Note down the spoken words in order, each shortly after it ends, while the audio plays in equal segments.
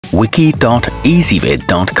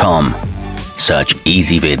wiki.ezvid.com. Search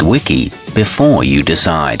Ezvid Wiki before you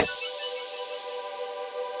decide.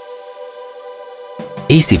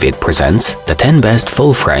 Ezvid presents the 10 best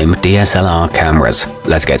full-frame DSLR cameras.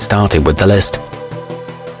 Let's get started with the list.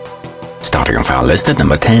 Starting off our list at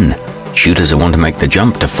number 10. Shooters who want to make the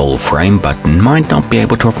jump to full frame but might not be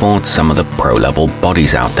able to afford some of the pro-level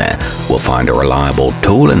bodies out there will find a reliable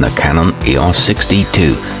tool in the Canon EOS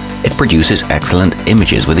 6D2. It produces excellent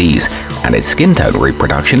images with ease, and its skin tone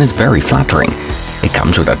reproduction is very flattering. It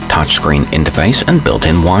comes with a touchscreen interface and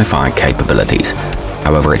built-in Wi-Fi capabilities.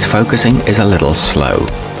 However, its focusing is a little slow.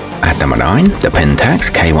 At number 9, the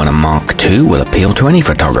Pentax K1 Mark II will appeal to any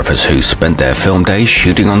photographers who spent their film days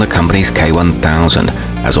shooting on the company's K1000,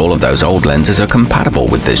 as all of those old lenses are compatible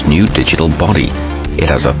with this new digital body. It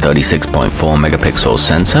has a 36.4 megapixel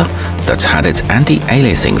sensor that's had its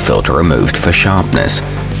anti-aliasing filter removed for sharpness.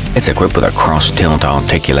 It's equipped with a cross-tilt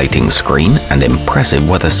articulating screen and impressive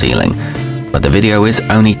weather sealing, but the video is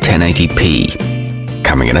only 1080p.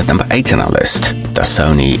 Coming in at number 8 on our list, the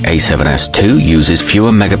Sony a7S II uses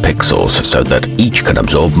fewer megapixels so that each can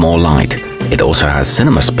absorb more light. It also has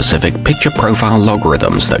cinema-specific picture profile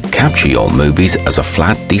logarithms that capture your movies as a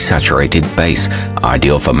flat, desaturated base,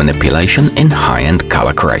 ideal for manipulation in high-end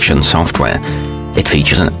color correction software. It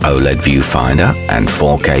features an OLED viewfinder and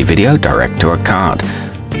 4K video direct to a card.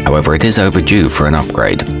 However, it is overdue for an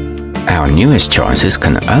upgrade. Our newest choices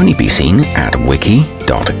can only be seen at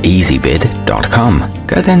wiki.ezvid.com.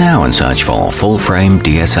 Go there now and search for full-frame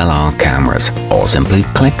DSLR cameras, or simply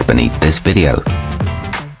click beneath this video.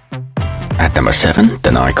 At number 7, the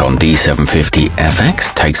Nikon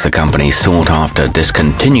D750FX takes the company's sought-after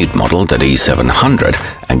discontinued model, the D700,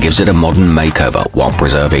 and gives it a modern makeover while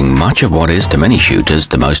preserving much of what is, to many shooters,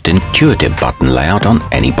 the most intuitive button layout on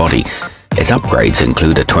any body. Its upgrades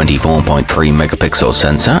include a 24.3 megapixel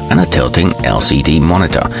sensor and a tilting LCD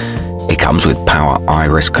monitor. It comes with power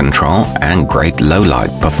iris control and great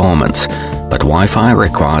low-light performance, but Wi-Fi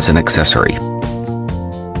requires an accessory.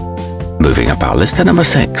 Moving up our list to number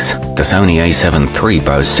 6, the Sony a7 III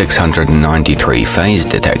boasts 693 phase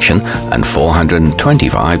detection and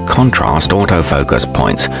 425 contrast autofocus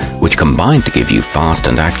points, which combine to give you fast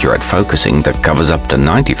and accurate focusing that covers up to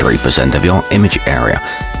 93% of your image area.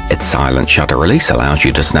 Its silent shutter release allows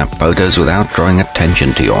you to snap photos without drawing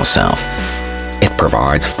attention to yourself. It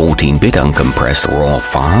provides 14-bit uncompressed RAW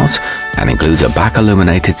files and includes a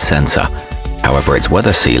back-illuminated sensor. However, its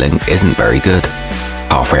weather sealing isn't very good.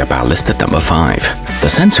 Halfway up our list at number 5. The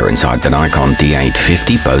sensor inside the Nikon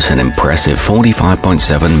D850 boasts an impressive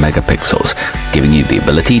 45.7 megapixels, giving you the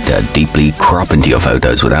ability to deeply crop into your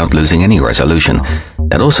photos without losing any resolution.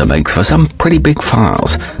 That also makes for some pretty big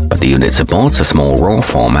files, but the unit supports a small RAW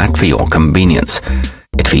format for your convenience.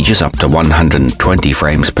 It features up to 120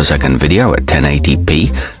 frames per second video at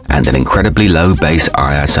 1080p and an incredibly low base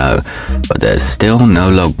ISO, but there's still no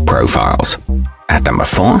log profiles. At number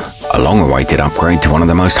 4, a long-awaited upgrade to one of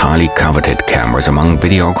the most highly coveted cameras among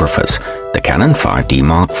videographers. The Canon 5D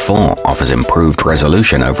Mark IV offers improved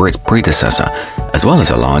resolution over its predecessor, as well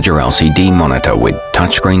as a larger LCD monitor with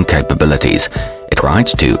touchscreen capabilities. It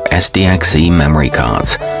rides two SDXC memory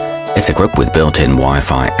cards. It's equipped with built-in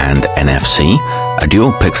Wi-Fi and NFC, a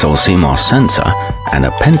dual-pixel CMOS sensor, and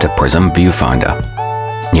a pentaprism viewfinder.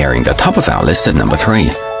 Nearing the top of our list at number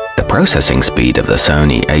 3. The processing speed of the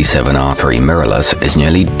Sony a7R III mirrorless is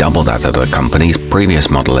nearly double that of the company's previous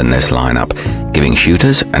model in this lineup, giving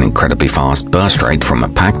shooters an incredibly fast burst rate from a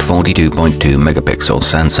packed 42.2 megapixel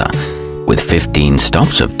sensor. With 15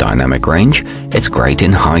 stops of dynamic range, it's great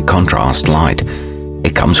in high-contrast light.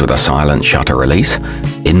 It comes with a silent shutter release,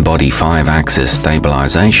 in-body 5-axis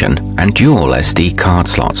stabilization, and dual SD card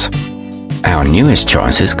slots. Our newest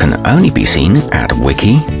choices can only be seen at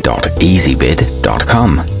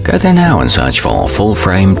wiki.ezvid.com. Go there now and search for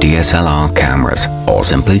full-frame DSLR cameras, or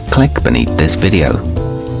simply click beneath this video.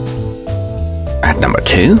 At number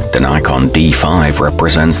 2, the Nikon D5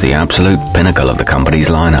 represents the absolute pinnacle of the company's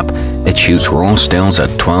lineup. It shoots raw stills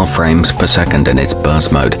at 12 frames per second in its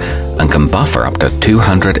burst mode and can buffer up to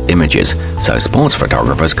 200 images, so sports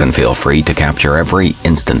photographers can feel free to capture every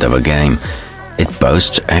instant of a game. It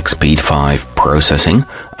boasts XP5 processing,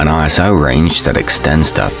 an ISO range that extends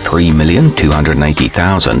to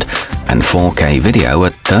 3,280,000 and 4K video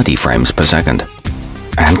at 30 frames per second.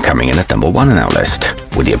 And coming in at number 1 on our list,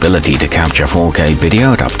 with the ability to capture 4K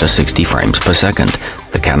video at up to 60 frames per second,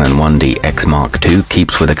 the Canon 1D X Mark II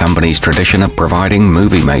keeps with the company's tradition of providing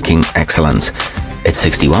movie-making excellence. Its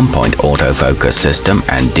 61-point autofocus system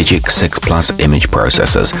and Digic 6 Plus image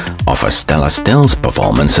processors offer stellar stills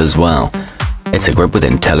performance as well. It's equipped with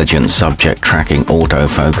intelligent subject tracking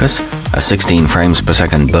autofocus, a 16 frames per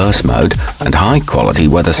second burst mode, and high-quality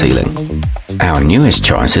weather sealing. Our newest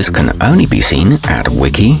choices can only be seen at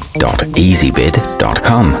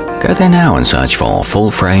wiki.ezvid.com. Go there now and search for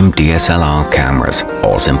full-frame DSLR cameras,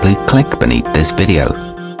 or simply click beneath this video.